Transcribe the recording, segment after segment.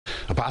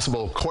A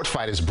possible court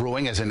fight is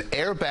brewing as an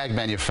airbag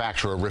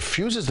manufacturer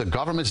refuses the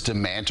government's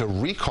demand to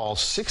recall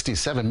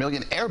 67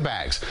 million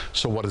airbags.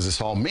 So what does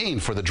this all mean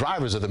for the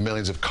drivers of the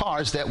millions of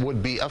cars that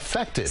would be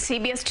affected?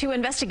 CBS 2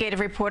 investigative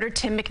reporter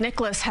Tim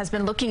McNicholas has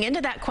been looking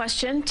into that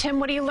question. Tim,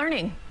 what are you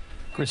learning?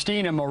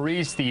 Christina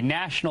Maurice, the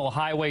National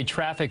Highway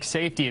Traffic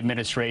Safety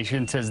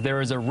Administration, says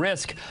there is a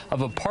risk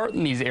of a part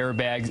in these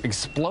airbags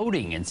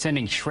exploding and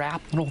sending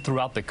shrapnel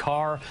throughout the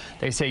car.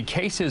 They say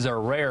cases are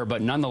rare,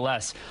 but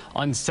nonetheless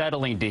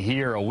unsettling to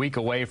hear a week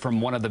away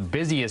from one of the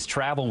busiest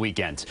travel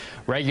weekends.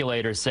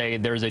 Regulators say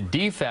there's a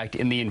defect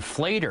in the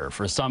inflator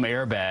for some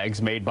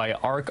airbags made by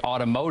Arc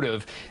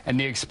Automotive, and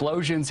the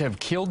explosions have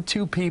killed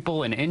 2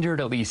 people and injured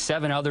at least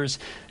 7 others.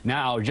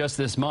 Now, just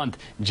this month,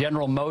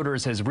 General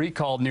Motors has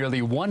recalled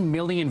nearly 1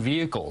 million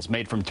vehicles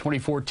made from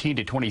 2014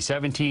 to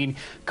 2017.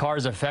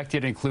 Cars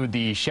affected include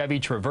the Chevy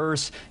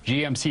Traverse,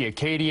 GMC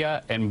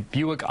Acadia, and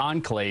Buick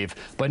Enclave.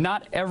 But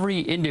not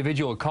every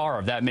individual car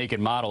of that make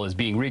and model is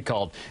being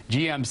recalled.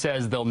 GM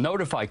says they'll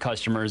notify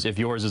customers if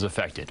yours is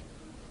affected.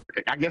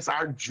 I guess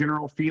our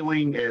general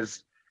feeling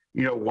is,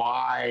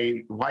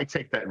 why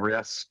take that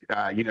risk?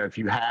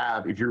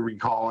 If you're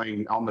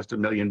recalling almost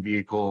 1 million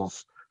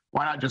vehicles,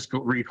 why not just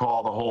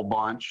recall the whole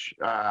bunch,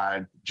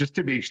 just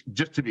to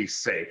be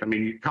safe? I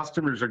mean,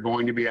 customers are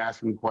going to be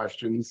asking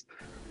questions.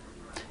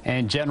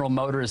 And General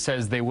Motors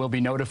says they will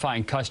be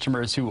notifying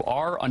customers who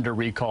are under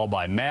recall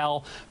by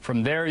mail.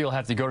 From there, you'll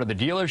have to go to the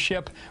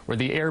dealership where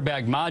the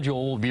airbag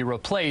module will be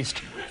replaced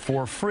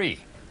for free.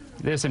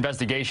 This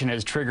investigation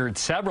has triggered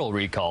several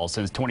recalls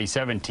since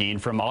 2017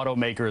 from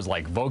automakers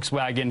like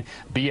Volkswagen,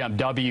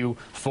 BMW,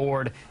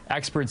 Ford.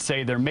 Experts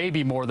say there may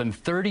be more than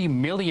 30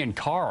 million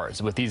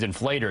cars with these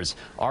inflators.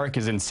 Arc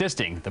is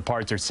insisting the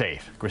parts are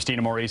safe.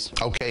 Christina Maurice.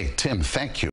 Okay, Tim, thank you.